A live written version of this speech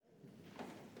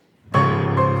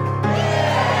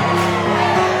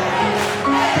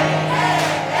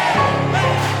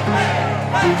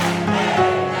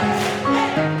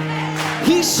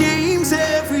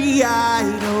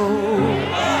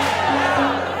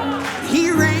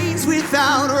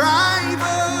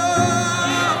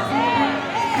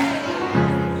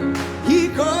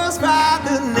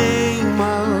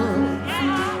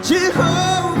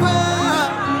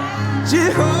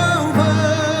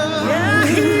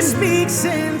speaks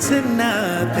into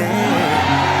nothing,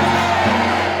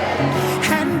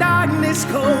 and darkness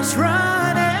goes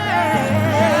running.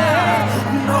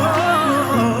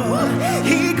 No,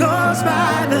 he goes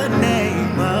by the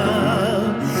name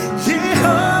of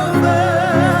Jehovah,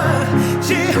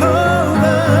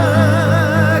 Jehovah.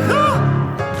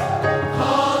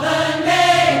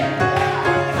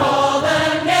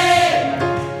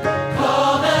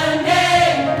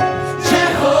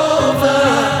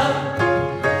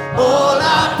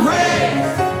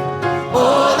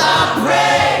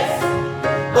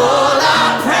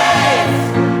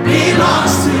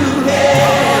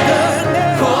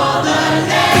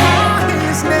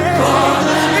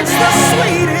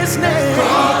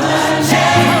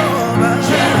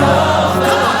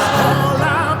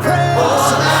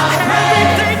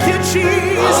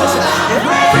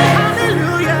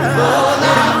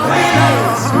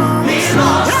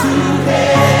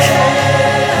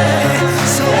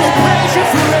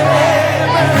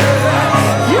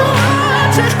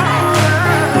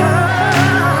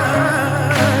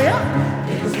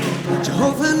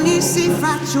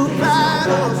 Fight your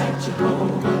battles.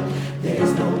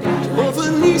 Jehovah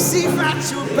Nissi,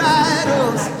 fight your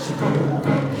battles.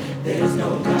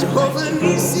 Jehovah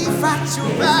Nissi, fight your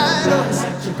battles.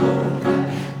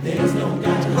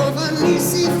 Jehovah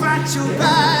Nissi, fight your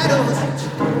battles.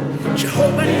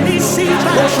 Jehovah Nissi,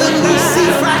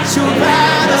 fight your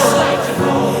battles.